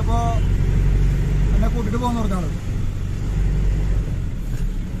എനിക്കപ്പോ എന്നെ കൂട്ടിട്ട് പോകാന്ന് പറഞ്ഞാണ്.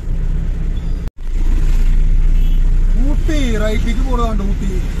 ഊട്ടി റൈറ്റിലേക്ക് പോകാണ്ട്. ഊട്ടി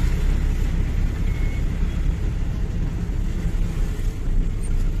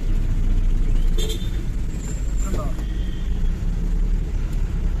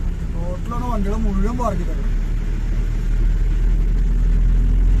റോട്ടിലാണ് വണ്ടികൾ മുഴുവൻ പാർക്ക് ചെയ്തത്.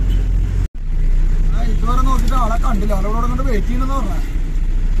 ഇതുവരെ നോക്കിയിട്ട് ആളെ കണ്ടില്ല. ആളെ ഇവിടെ കൊണ്ട് വെയിറ്റ് ചെയ്യണമെന്ന് പറഞ്ഞാൽ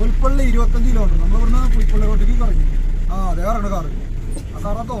പുൽപ്പള്ളി 25 കിലോമീറ്റർ നമ്മൾ ഇവിടുന്ന് പുൽപ്പള്ളി റോട്ടിലേക്ക് കറങ്ങി. അതേ കറങ്ങുന്ന കാറ്. ആ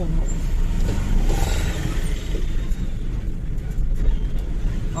കാറാ തോന്നുന്നു.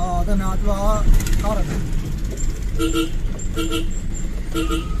 അതന്നെ ആ കാറല്ലേ.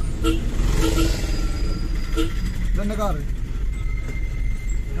 ഇതന്നെ കാറ്.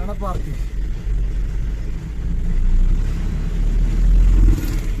 ഇതാണ് പാർക്ക്.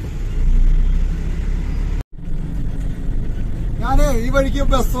 ഞാനേ ഈ വഴിക്ക്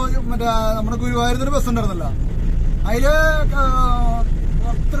ബസ് മറ്റേ നമ്മുടെ ഗുരുവായൂരിന്നൊരു ബസ് ഉണ്ടായിരുന്നല്ലോ, അതില്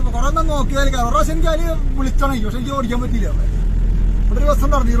കുറെ ഒന്നും നോക്കിയാൽ ഒരു പ്രാവശ്യം എനിക്ക് അതില് വിളിച്ചാണ്. പക്ഷെ എനിക്ക് ഓടിക്കാൻ പറ്റിയില്ല. ഇവിടെ ഒരു ബസ്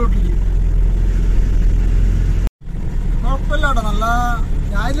ഉണ്ടായിരുന്നു ഈ റോട്ടിലേക്ക്. കുഴപ്പമില്ല കേട്ടോ, നല്ല.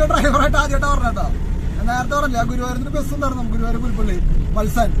 ഞാൻ ഇതിലെ ഡ്രൈവറായിട്ട് ആദ്യമായിട്ടാ പറഞ്ഞേട്ടോ. ഞാൻ നേരത്തെ പറഞ്ഞില്ല ഗുരുവായൂരിന്നൊരു ബസ് ഉണ്ടായിരുന്നു, ഗുരുവായൂർ പുൽപ്പള്ളി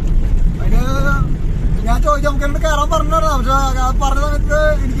വത്സൻ. അതിന് ഞാൻ ചോദിച്ചു നമുക്ക് എന്നോട് കയറാൻ പറഞ്ഞിട്ടുണ്ടായിരുന്നു. പക്ഷെ പറഞ്ഞ സമയത്ത്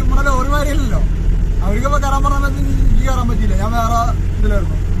എനിക്ക് നമ്മുടെ ലോറി മാരിയല്ലോ, അവർക്ക് കയറാൻ പറഞ്ഞ സമയത്ത് എനിക്ക് കയറാൻ പറ്റിയില്ല. ഞാൻ വേറെ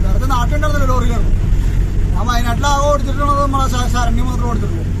ഇതിലായിരുന്നു, നേരത്തെ നാട്ടിലുണ്ടായിരുന്നല്ലോ ലോറിയിലായിരുന്നു. ഞാൻ വയനാട്ടിലാകെ ഓടിച്ചിട്ടുള്ളത് നമ്മളെ ശരണ്യം മാത്രം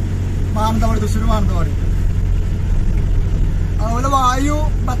ഓടിച്ചിട്ടുള്ളൂ. മാനന്തവാടി, തൃശ്ശൂർ മാനന്തവാടി. അതുപോലെ വായു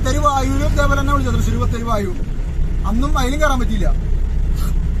ബത്തേരി വായുവിലും ഇതേപോലെ തന്നെ വിളിച്ചത്, തൃശ്ശൂർ ബത്തേരി വായു. അന്നും അതിലും കയറാൻ പറ്റിയില്ല.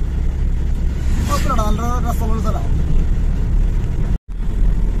 കുഴപ്പമില്ല, നല്ല രസമുള്ള സ്ഥലമാണ്.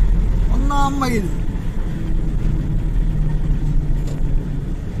 1-ാം മൈൽ.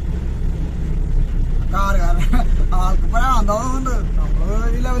 ആൾക്കിപ്പോഴാ എന്താവുന്നുണ്ട്. നമ്മള്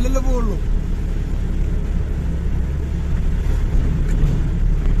ഈ ലെവലിലല്ലേ പോവുള്ളൂ.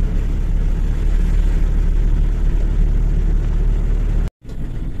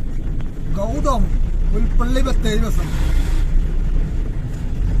 ഗൗതം പുൽപ്പള്ളി ബത്തേരി ബസ്.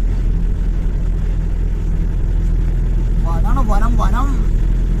 വനാണ്, വനം വനം.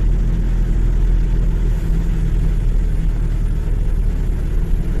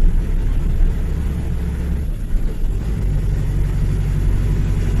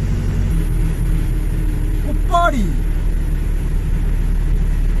 കുപ്പാടി.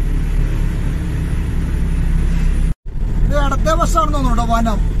 ഇത് ഇടത്തെ ബസ്സാണെന്ന് തോന്നുന്നു കേട്ടോ,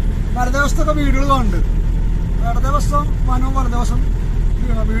 വനം. വലതേ വശത്തൊക്കെ വീടുകൾ കാണുന്നുണ്ട്. ഇടത്തെ വശം വനവും വലതേ വശം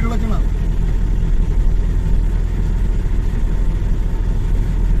വീടുകളൊക്കെയാണ്.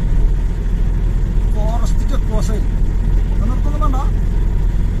 ഫോറസ്റ്റ് ചെക്ക് പോസ്റ്റ് നിർത്തുന്നു വേണ്ട.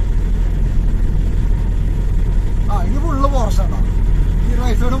 ഇനി ഫുള്ള് ഫോറസ്റ്റ് ആണ്. ഈ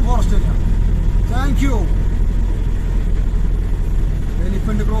റൈറ്റ് സൈഡും ഫോറസ്റ്റ് തന്നെയാണ്. Thank you.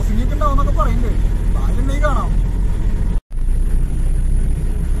 എലിഫന്റ് ക്രോസിംഗ് ഒക്കെ ഉണ്ടാവുന്നൊക്കെ പറയുന്നുണ്ട്. അതിലുണ്ടെങ്കിൽ കാണാം.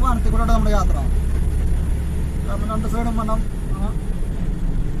 വനത്തിൽ കൂടെ നമ്മുടെ യാത്ര. കാരണം 2 സൈഡും വനം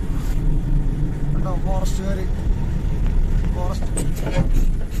ഉണ്ടോ, ഫോറസ്റ്റുകാര്, ഫോറസ്റ്റ്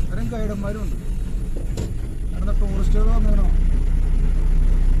ഇത്രയും ഗൈഡന്മാരും ഉണ്ട്. അവിടെ ടൂറിസ്റ്റുകൾ വന്നേനോ.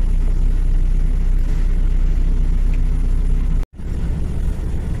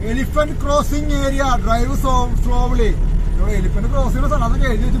 Elephant crossing area, drive slowly. ഇവിടെ എലിഫന്റ് ക്രോസ് ചെയ്യുന്ന സ്ഥലം അതൊക്കെ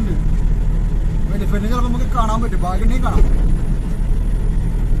എഴുതി വെച്ചിട്ടുണ്ട്. എലിഫന്റ് ചിലപ്പോൾ നമുക്ക് കാണാൻ പറ്റും, ഭാഗ്യമുണ്ടെങ്കിൽ കാണാം.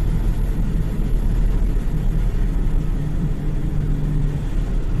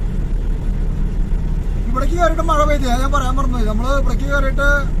 ഇവിടേക്ക് കയറിയിട്ട് മഴ പെയ്ത് ഞാൻ പറയാൻ പറഞ്ഞു. നമ്മള് ഇവിടേക്ക് കയറിയിട്ട്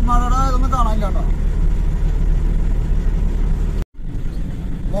മഴയുടെ ഇതൊന്നും കാണാനില്ല കേട്ടോ.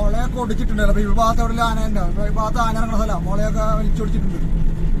 മുളയൊക്കെ ഒടിച്ചിട്ടുണ്ട്. അപ്പൊ ഈ ഭാഗത്ത് എവിടെ ആന ഉണ്ടാവും. ഈ ഭാഗത്ത് ആന ഇറങ്ങുന്ന സ്ഥലം. മുളയൊക്കെ വലിച്ചൊടിച്ചിട്ടുണ്ട്.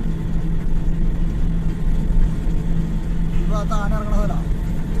 ഈ ഭാഗത്ത് ആന ഇറങ്ങുന്ന സ്ഥലം.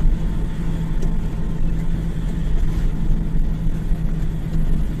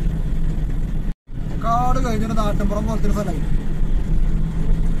 കാട് കഴിഞ്ഞിട്ട് നാട്ടിൻപുറം പോലത്തെ സ്ഥലമായി.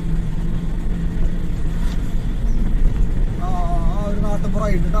 ഒരു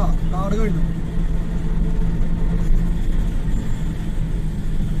നാട്ടിൻപുറമായിട്ട് കേട്ടോ, കാട് കഴിഞ്ഞു.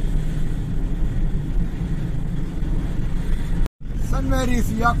 സെന്റ്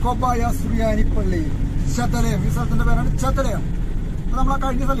മേരീസ് യാക്കോബായ സുറിയാനി പള്ളി, ചത്തലയം. ഈ സ്ഥലത്തിന്റെ പേരാണ് ചത്തലയം. നമ്മളെ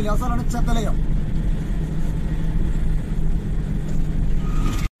കഴിഞ്ഞ സ്ഥലമില്ല, ആ സ്ഥലമാണ് ചത്തലയം.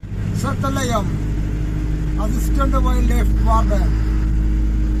 ചത്തലയം അസിസ്റ്റന്റ് വൈൽഡ് ലൈഫ് വാർഡൻ,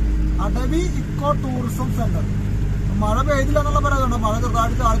 അടവി ഇക്കോ ടൂറിസം സെന്റർ. മഴ പെയ്തില്ല എന്നുള്ള പറയുന്നുണ്ട്. മഴ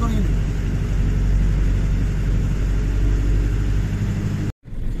ചെറുതായിട്ട് ചാടി തുടങ്ങിയിട്ടുണ്ട്.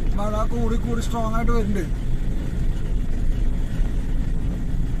 മഴ കൂടി കൂടി സ്ട്രോങ് ആയിട്ട് വരുന്നുണ്ട്.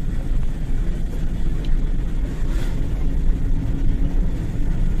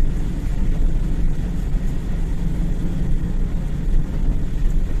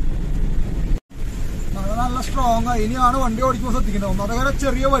 മഴ നല്ല സ്ട്രോങ് ആയി. ഇനിയാണ് വണ്ടി ഓടിക്കുമ്പോൾ ശ്രദ്ധിക്കേണ്ടത്. ഒന്നാമത്തെ കാര്യം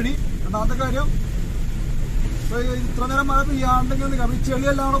ചെറിയ വഴി, രണ്ടാമത്തെ കാര്യം ഇത്ര നേരം മഴ പെയ്യാണ്ടെങ്കിൽ നിൽക്കാം. ഈ ചെളി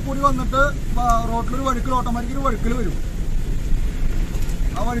എല്ലാം കൂടെ കൂടി വന്നിട്ട് റോട്ടിലൊരു വഴുക്കൽ, ഓട്ടോമാറ്റിക് ഒരു വഴുക്കൽ വരും.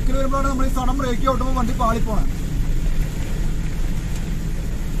 ആ വഴുക്കൽ വരുമ്പോഴാണ് നമ്മൾ ഈ സഡൻ ബ്രേക്ക് ഔട്ടുമ്പോൾ വണ്ടി പാളിപ്പോണേ.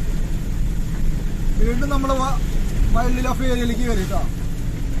 വീണ്ടും നമ്മൾ വൈൽഡ് ലൈഫ് ഏരിയയിലേക്ക് കയറിയിട്ടാ.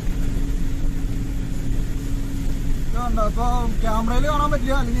 ഇപ്പൊ ക്യാമറയിൽ കാണാൻ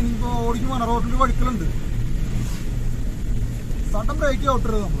പറ്റില്ല, അല്ലെങ്കിൽ ഇനിയിപ്പോ ഓടിക്കുമ്പോൾ റോട്ടിൽ വഴുക്കലുണ്ട്. സഡൻ ബ്രേക്ക്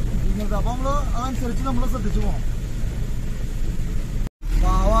ഔട്ടരുത് നമ്മൾ ഇങ്ങനത്തെ. അപ്പൊ നമ്മള് അതനുസരിച്ച് നമ്മൾ ശ്രദ്ധിച്ചു പോകണം.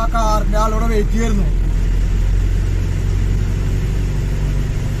 പാവ കാറിന്റെ ആളോടെ വെയിറ്റ് ചെയ്യായിരുന്നു.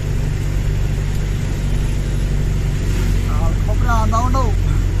 ആൾക്കിപ്പോ ഭ്രാന്താവുണ്ടാവും.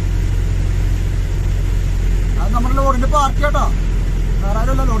 അത് നമ്മുടെ ലോഡിന്റെ പാർക്ക് കേട്ടാ, വേറെ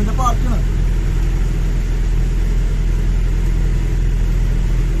ആരുമല്ല, ലോഡിന്റെ പാർക്കാണ്.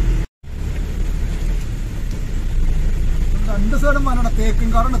 രണ്ട് സൈഡും മരമാണ്,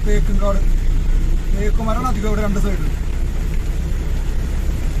 തേക്കുംകാടുണ്ട്. തേക്കുമരമാണ് അധികം ഇവിടെ രണ്ട് സൈഡിൽ.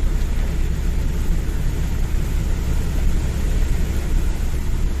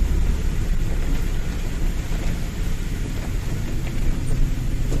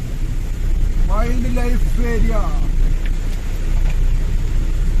 Wild life area.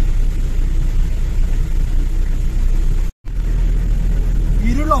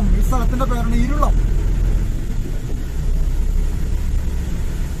 ഇരുളം, ഈ സ്ഥലത്തിന്റെ പേരാണ് ഇരുളം.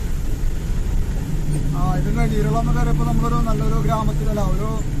 ഇതും കഴിഞ്ഞ് ഇരുളം എന്ന് കയറിയപ്പോ നമ്മളൊരു നല്ലൊരു ഗ്രാമത്തിലല്ല, ഒരു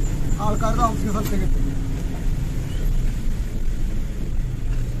ആൾക്കാർ താമസിക്കുന്ന സ്ഥലത്തേക്ക് എത്തി.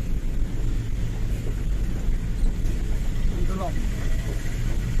 ഇരുളം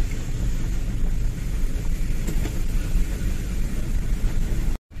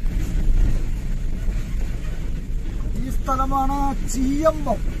ഈ സ്ഥലമാണ്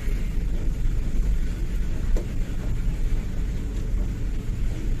ചീയമ്പം.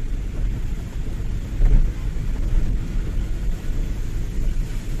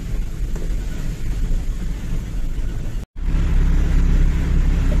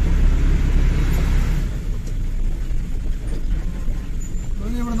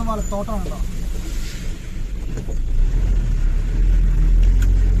 ഇവിടുന്ന് വലത്തോട്ടാണ് കേട്ടോ.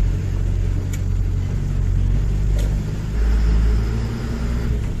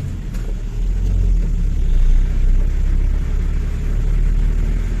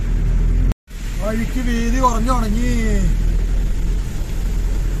 വഴിക്ക് വീതി കുറഞ്ഞു തുടങ്ങി.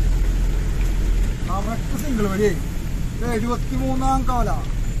 കറക്റ്റ് സിംഗിൾ വഴി 73-ാം കാല.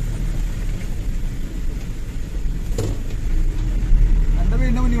 എന്റെ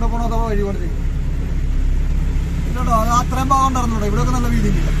വീടിന്റെ മുന്നിൽ കൂടെ പോണോ അതോ വഴി പോലെ ഇല്ലട്ടോ, അത് അത്രയും ഭാഗം ഉണ്ടായിരുന്നുണ്ടോ. ഇവിടെയൊക്കെ നല്ല വീതി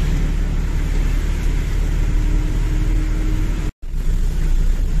ഇല്ല.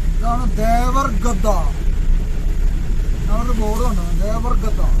 ഇതാണ് ദേവർഗദ്ദ. ഞാനൊരു ബോർഡ് കണ്ടോ,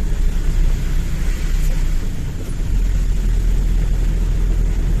 ദേവർഗദ്ദ.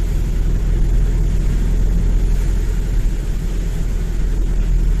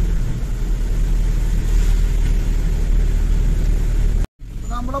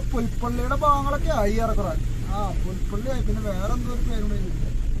 നമ്മളെ പുൽപ്പള്ളിയുടെ ഭാഗങ്ങളൊക്കെ ആയി ഇറക്കുറാൻ. പുൽപ്പള്ളി ആയി. പിന്നെ വേറെ എന്തോ ഒരു പേരുണ്ടായില്ല,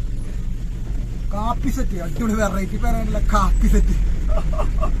 കാപ്പി സെറ്റ്. അടിപൊളി വെറൈറ്റി പേരായിട്ടില്ല, കാപ്പി സെറ്റ്.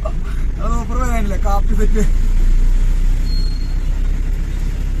 അത് സൂപ്പർ പേരായിട്ടില്ല, കാപ്പി സെറ്റ്.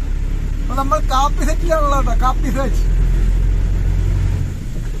 അപ്പൊ നമ്മൾ കാപ്പി സെറ്റിലാണല്ലോ കേട്ടോ, കാപ്പി സെറ്റ്.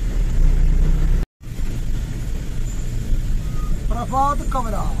 പ്രഭാത്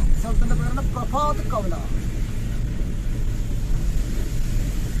കവല, സ്ഥലത്തിന്റെ പേരാണ് പ്രഭാത് കവല.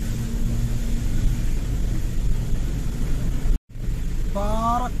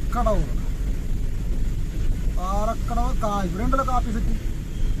 പാറക്കടവ്. ഇവിടെ ഉണ്ടല്ലോ കാപ്പി സെറ്റ്.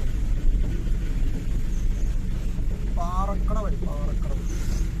 പാറക്കടവ്.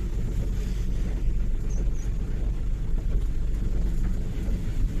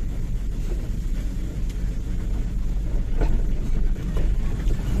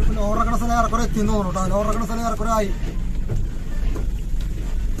 ലോറക്കണ സ്ഥലം ഏറെക്കുറെ എത്തിയെന്ന് തോന്നുന്നു കേട്ടോ. ലോറക്കണ സ്ഥലം ഏറെക്കുറെ ആയി.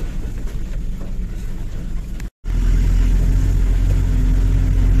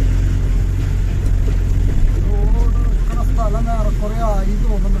 സ്ഥലം ഏറെക്കുറെ ആയി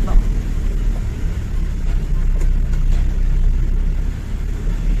തോന്നുന്നുണ്ടോ.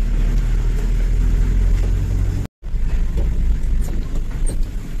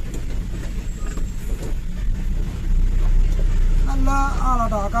 നല്ല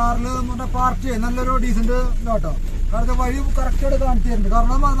ആളാട്ടോ കാറില്. പാർക്ക് ചെയ്യാൻ നല്ലൊരു ഡീസന്റ് ഇതാട്ടോ. കാരണം വഴി കറക്റ്റായിട്ട് കാണിച്ചു തരുന്നുണ്ട്.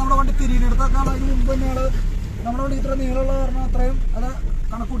 കാരണം നമ്മുടെ വണ്ടി തിരിയിലെടുത്തൊക്കെ അതിന് മുമ്പ് തന്നെയാണ് നമ്മുടെ വണ്ടി ഇത്ര നീളമുള്ള കാരണം അത്രയും അത്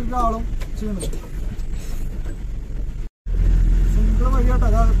കണക്കൂട്ടിയിട്ട് ആളും ചെയ്യുന്നത്. സിംഗിൾ വഴിയാട്ടോ.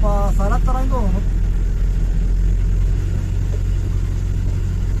 സ്ഥലം അത്രയും തോന്നുന്നു.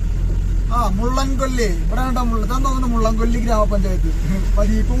 മുള്ളൻകൊല്ലി ഇവിടെ കണ്ടോ ഇതാന്ന് തോന്നുന്നു മുള്ളൻകൊല്ലി ഗ്രാമപഞ്ചായത്ത്.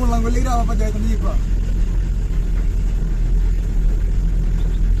 ജീപ്പ് മുള്ളൻകൊല്ലി ഗ്രാമപഞ്ചായത്തിന്റെ ജീപ്പാ.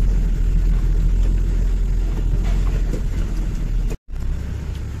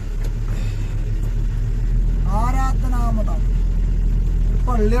 ആരാധനാമഠം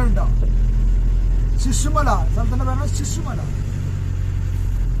പള്ളിയുണ്ടോ? ശിശുമല സ്ഥലത്തിന്റെ പേരാണ് ശിശുമല.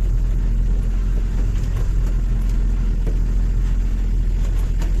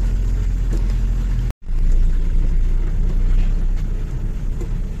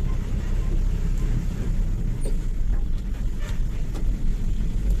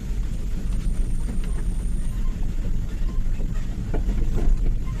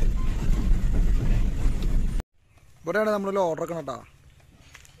 ഇവിടെയാണ് നമ്മൾ ഓർഡർ വെക്കണം കേട്ടോ.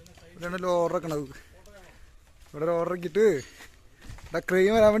 ഇവിടെയാണ് ഓർഡർ വെക്കണത്. ഇവിടെ ഒരു ഓർഡർ ആക്കിയിട്ട് ഇവിടെ ക്രീം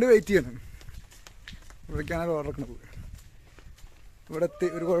വരാൻ വേണ്ടി വെയിറ്റ് ചെയ്യണം. ഇവിടേക്കാണ് ഓർഡർ വെക്കണത്. ഇവിടെ എത്തി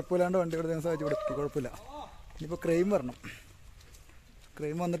ഒരു കുഴപ്പമില്ലാണ്ട് വണ്ടി ഇവിടെ സാധിച്ചു. ഇവിടെ എത്തി കുഴപ്പമില്ല. ഇനിയിപ്പോൾ ക്രീം വരണം.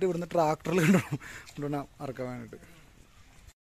 ക്രീം വന്നിട്ട് ഇവിടുന്ന് ട്രാക്ടറിൽ കൊണ്ടുവരണം ഇറക്കാൻ വേണ്ടിയിട്ട്.